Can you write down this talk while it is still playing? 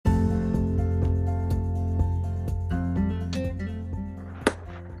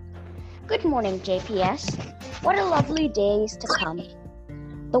Good morning, JPS. What a lovely day is to come.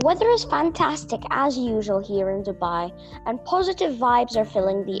 The weather is fantastic as usual here in Dubai, and positive vibes are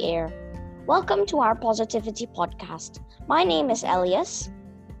filling the air. Welcome to our Positivity Podcast. My name is Elias.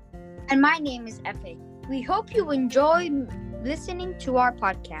 And my name is Efe. We hope you enjoy listening to our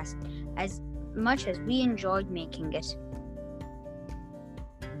podcast as much as we enjoyed making it.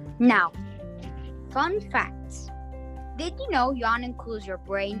 Now, fun facts. Did you know yawning cools your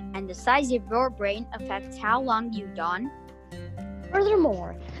brain and the size of your brain affects how long you yawn?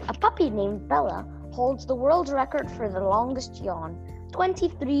 Furthermore, a puppy named Bella holds the world record for the longest yawn,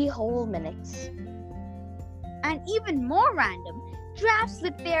 23 whole minutes. And even more random, giraffes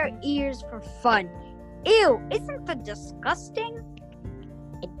lick their ears for fun. Ew, isn't that disgusting?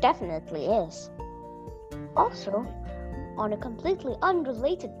 It definitely is. Also, on a completely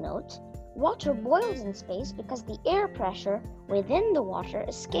unrelated note, water boils in space because the air pressure within the water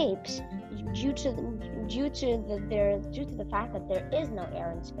escapes due to the fact that there is no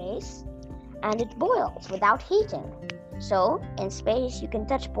air in space, and it boils without heating. So, in space, you can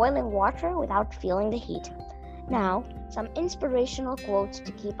touch boiling water without feeling the heat. Now, some inspirational quotes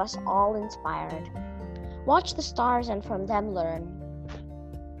to keep us all inspired. Watch the stars and from them learn.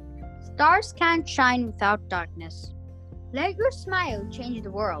 Stars can't shine without darkness. Let your smile change the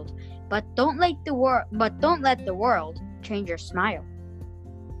world, but don't let the world change your smile.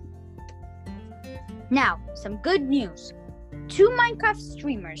 Now, some good news. 2 Minecraft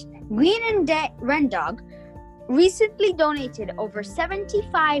streamers, Green and Rendog, recently donated over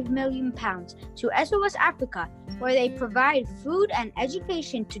 £75 million to SOS Africa, where they provide food and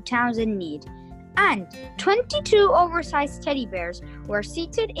education to towns in need. And 22 oversized teddy bears were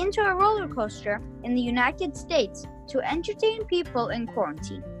seated into a roller coaster in the United States to entertain people in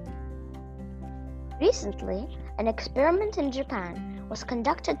quarantine. Recently, an experiment in Japan was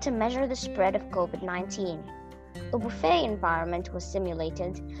conducted to measure the spread of COVID-19. A buffet environment was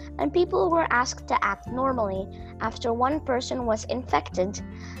simulated, and people were asked to act normally after one person was infected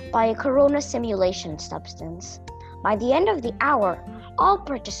by a corona simulation substance. By the end of the hour, all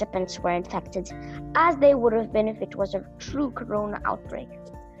participants were infected, as they would have been if it was a true corona outbreak.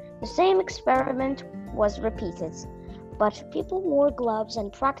 The same experiment was repeated, but people wore gloves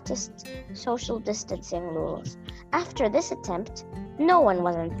and practiced social distancing rules. After this attempt, no one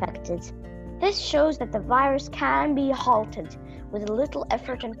was infected. This shows that the virus can be halted with a little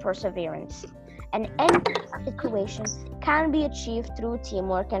effort and perseverance. An end to the situation can be achieved through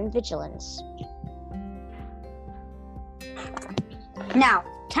teamwork and vigilance. Now,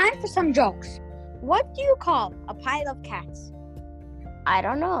 time for some jokes. What do you call a pile of cats? I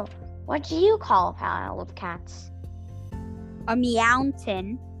don't know. What do you call a pile of cats? A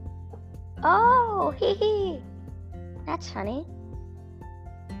meowton. Oh, hee hee. That's funny.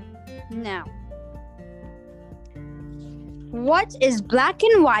 Now, what is black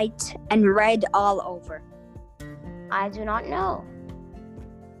and white and red all over? I do not know.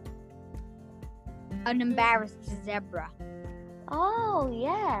 An embarrassed zebra. Oh,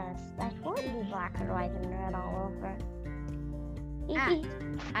 yes. That would be black and white and red all over.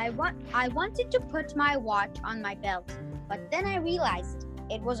 I wanted to put my watch on my belt, but then I realized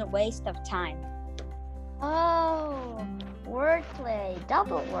it was a waste of time. Oh, wordplay,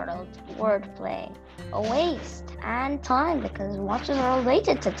 double wordplay. A waste and time because watches are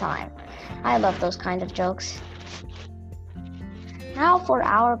related to time. I love those kind of jokes. Now for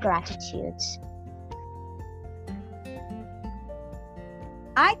our gratitudes.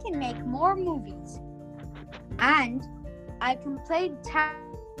 I can make more movies, and I can play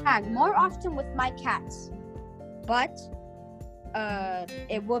tag more often with my cats, but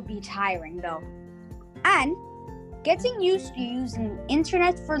it would be tiring though. And getting used to using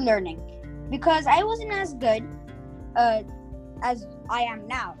internet for learning, because I wasn't as good as I am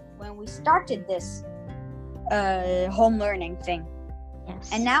now when we started this home learning thing. Yes.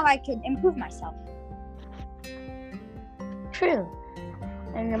 And now I can improve myself. True.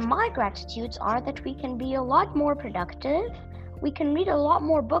 And my gratitudes are that we can be a lot more productive, we can read a lot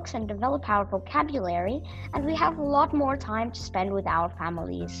more books and develop our vocabulary, and we have a lot more time to spend with our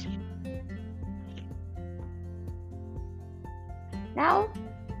families. Now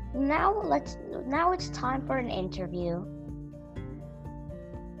it's time for an interview.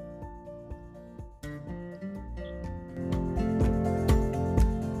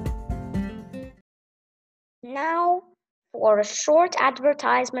 Now for a short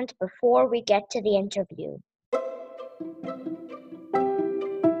advertisement before we get to the interview.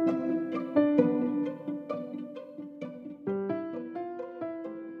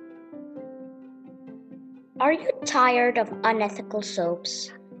 Are you tired of unethical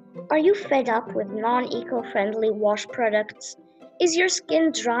soaps? Are you fed up with non-eco-friendly wash products? Is your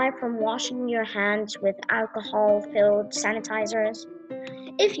skin dry from washing your hands with alcohol-filled sanitizers?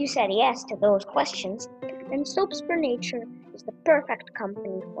 If you said yes to those questions, then Soaps for Nature is the perfect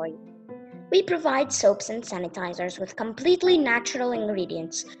company for you. We provide soaps and sanitizers with completely natural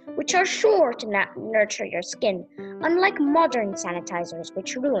ingredients, which are sure to nurture your skin, unlike modern sanitizers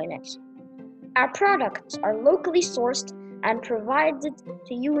which ruin it. Our products are locally sourced and provided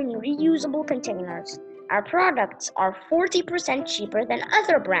to you in reusable containers. Our products are 40% cheaper than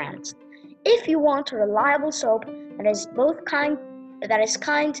other brands. If you want a reliable soap that is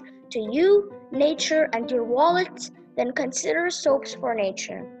kind to you, nature, and your wallet, then consider Soaps for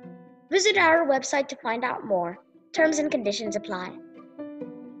Nature. Visit our website to find out more. Terms and conditions apply.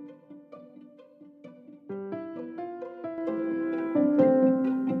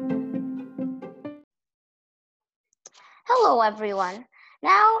 Hello everyone.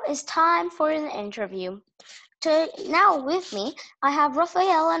 Now is time for an interview. Now with me, I have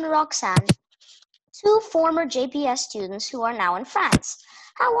Raphael and Roxanne, two former JPS students who are now in France.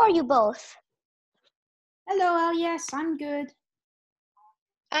 How are you both? Hello, yes, I'm good.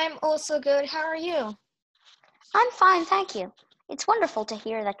 I'm also good. How are you? I'm fine, thank you. It's wonderful to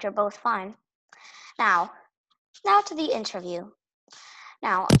hear that you're both fine. Now to the interview.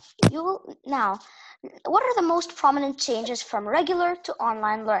 What are the most prominent changes from regular to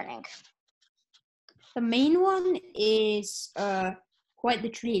online learning? The main one is quite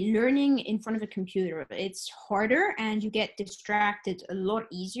literally learning in front of a computer. It's harder and you get distracted a lot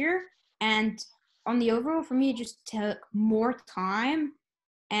easier. And on the overall, for me, it just took more time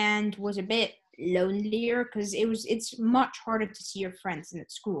and was a bit lonelier because it's much harder to see your friends than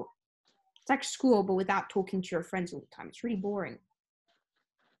at school. It's like school, but without talking to your friends all the time. It's really boring.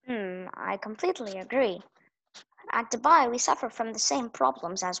 I completely agree. At Dubai, we suffer from the same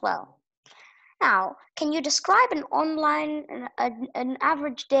problems as well. Now, can you describe an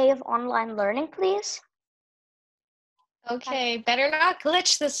average day of online learning, please? Okay, better not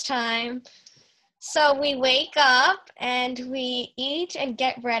glitch this time. So we wake up and we eat and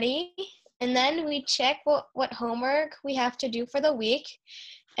get ready, and then we check what homework we have to do for the week,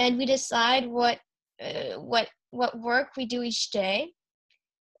 and we decide what work we do each day,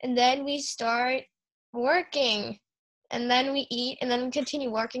 and then we start working, and then we eat, and then we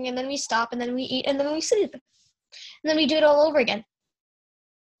continue working, and then we stop, and then we eat, and then we sleep, and then we do it all over again.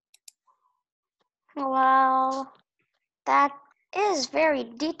 Well, that is very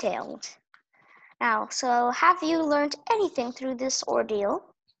detailed. Now, so have you learned anything through this ordeal?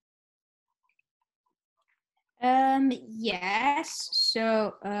 Yes.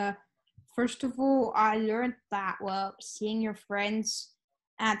 So, first of all, I learned that, well, seeing your friends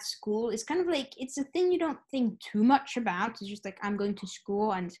at school is kind of like, it's a thing you don't think too much about. It's just like, I'm going to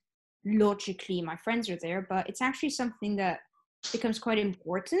school and logically my friends are there, but it's actually something that becomes quite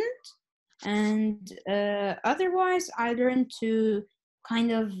important. And otherwise, I learned to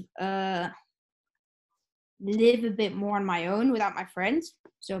kind of live a bit more on my own without my friends,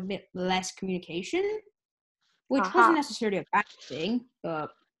 so a bit less communication, which wasn't necessarily a bad thing,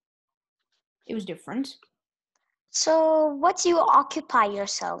 but it was different. So, what do you occupy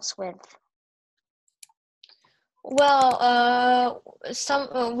yourselves with? Well,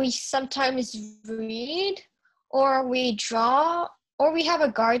 we sometimes read, or we draw, or we have a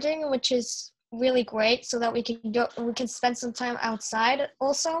garden, which is really great, so that we can spend some time outside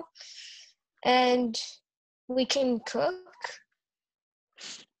also, and we can cook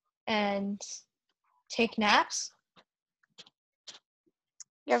and take naps.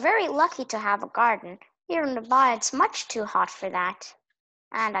 You're very lucky to have a garden. Here in Dubai, it's much too hot for that,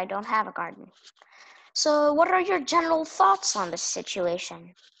 and I don't have a garden. So, what are your general thoughts on this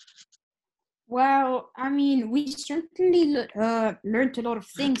situation? Well, I mean, we certainly learned a lot of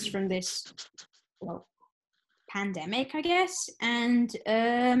things from this, well, pandemic, I guess. And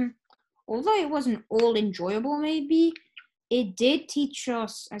although it wasn't all enjoyable, maybe, it did teach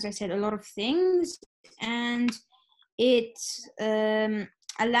us, as I said, a lot of things. And it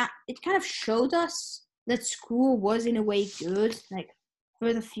it kind of showed us that school was in a way good. Like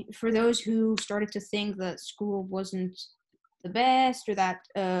for those who started to think that school wasn't the best or that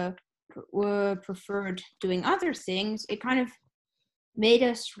were preferred doing other things, it kind of made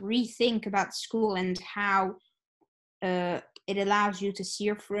us rethink about school and how it allows you to see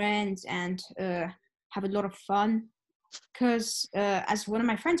your friends and have a lot of fun. Because as one of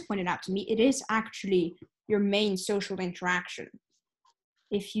my friends pointed out to me, it is actually your main social interaction.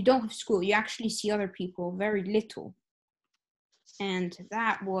 If you don't have school, you actually see other people very little. And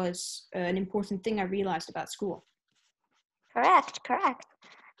that was an important thing I realized about school. Correct.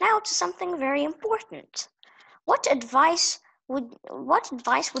 Now to something very important. What advice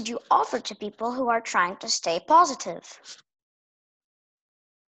would you offer to people who are trying to stay positive?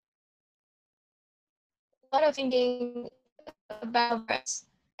 A lot of thinking about this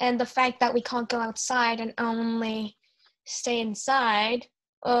and the fact that we can't go outside and only stay inside.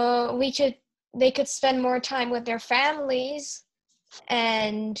 They could spend more time with their families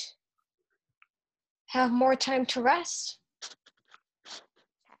and have more time to rest.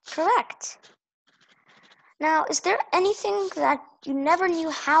 Correct. Now, is there anything that you never knew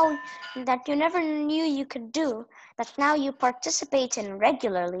you could do that now you participate in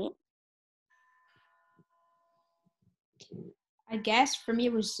regularly? I guess for me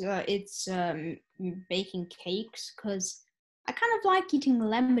it's baking cakes, because I kind of like eating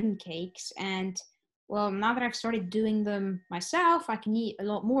lemon cakes, and well, now that I've started doing them myself, I can eat a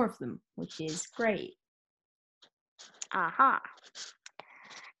lot more of them, which is great. Aha.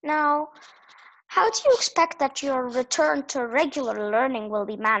 Now, how do you expect that your return to regular learning will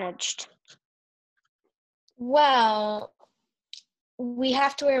be managed? Well, we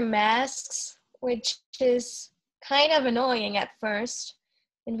have to wear masks, which is kind of annoying at first,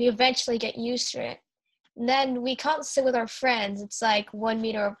 and we eventually get used to it. And then we can't sit with our friends. It's like 1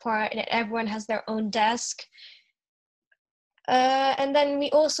 meter apart, and everyone has their own desk. And then we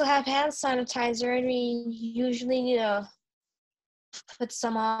also have hand sanitizer, and we usually put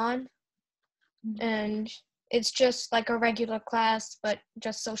some on. And it's just like a regular class, but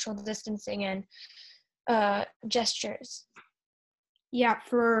just social distancing and gestures. Yeah,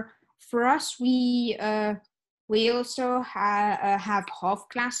 for us, we also have half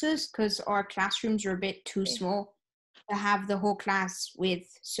classes, because our classrooms are a bit too small to have the whole class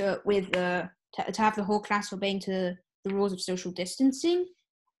to have the whole class obeying to the rules of social distancing,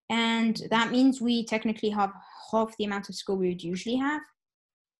 and that means we technically have half the amount of school we would usually have.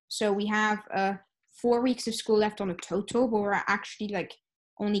 So we have 4 weeks of school left on a total, but we're actually like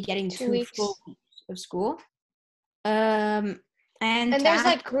only getting 2 full weeks of school. And there's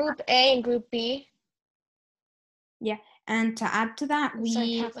like Group A and Group B. Yeah, and to add to that,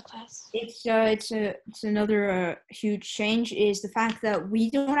 it's another huge change is the fact that we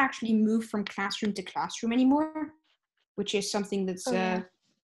don't actually move from classroom to classroom anymore, which is something that's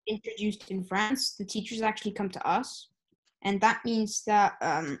introduced in France. The teachers actually come to us, and that means that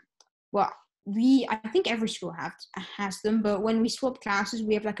I think every school has them, but when we swap classes,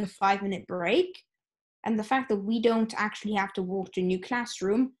 we have like a 5-minute break, and the fact that we don't actually have to walk to a new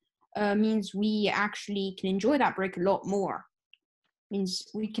classroom means we actually can enjoy that break a lot more. Means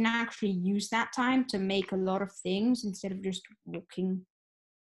we can actually use that time to make a lot of things instead of just walking,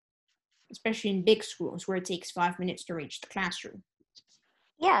 especially in big schools where it takes 5 minutes to reach the classroom.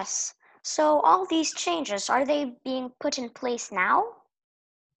 Yes. So all these changes, are they being put in place now?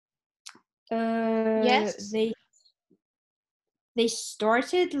 Yes. They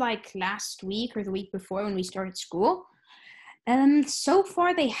started like last week or the week before when we started school. So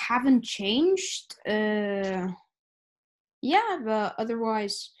far they haven't changed. But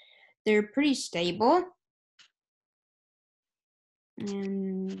otherwise they're pretty stable.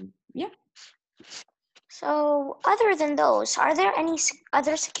 And yeah. So other than those, are there any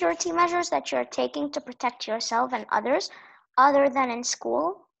other security measures that you're taking to protect yourself and others other than in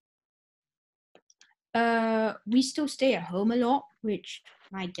school? We still stay at home a lot, which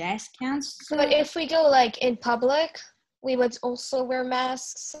I guess counts. But if we go like in public, we would also wear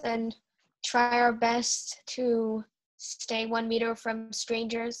masks and try our best to stay 1 meter from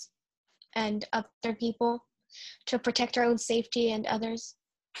strangers and other people to protect our own safety and others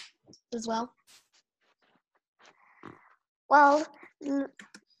as well. Well,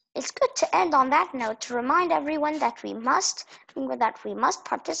 it's good to end on that note to remind everyone that we must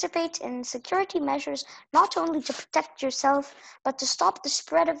participate in security measures not only to protect yourself, but to stop the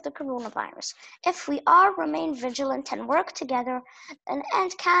spread of the coronavirus. If we all remain vigilant and work together, an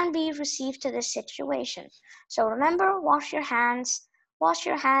end can be received to this situation. So remember, wash your hands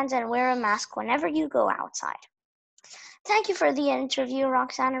and wear a mask whenever you go outside. Thank you for the interview,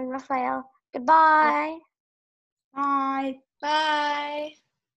 Roxanne and Raphael. Goodbye. Bye. Bye.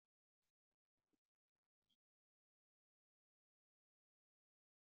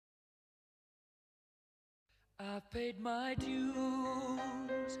 I've paid my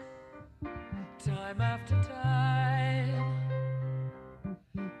dues time after time.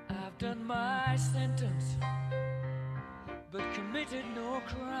 I've done my sentence, but committed no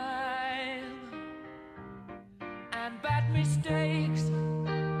crime. And bad mistakes,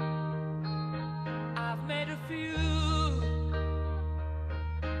 I've made a few.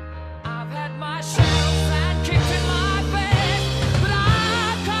 I've had my shadows and kicked in my face, but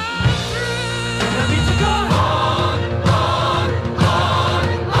I've come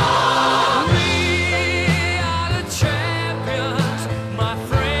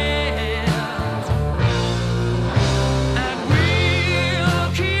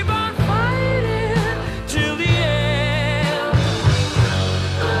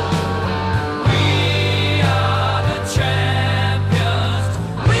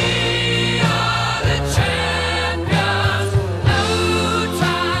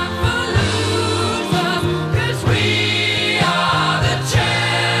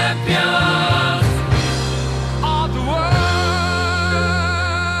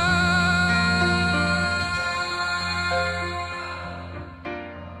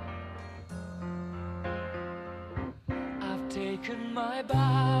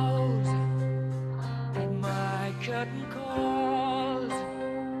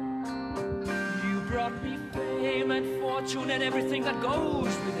brought me fame and fortune and everything that goes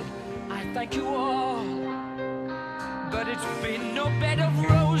with it. I thank you all, but it's been no bed of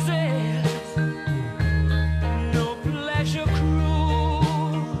roses.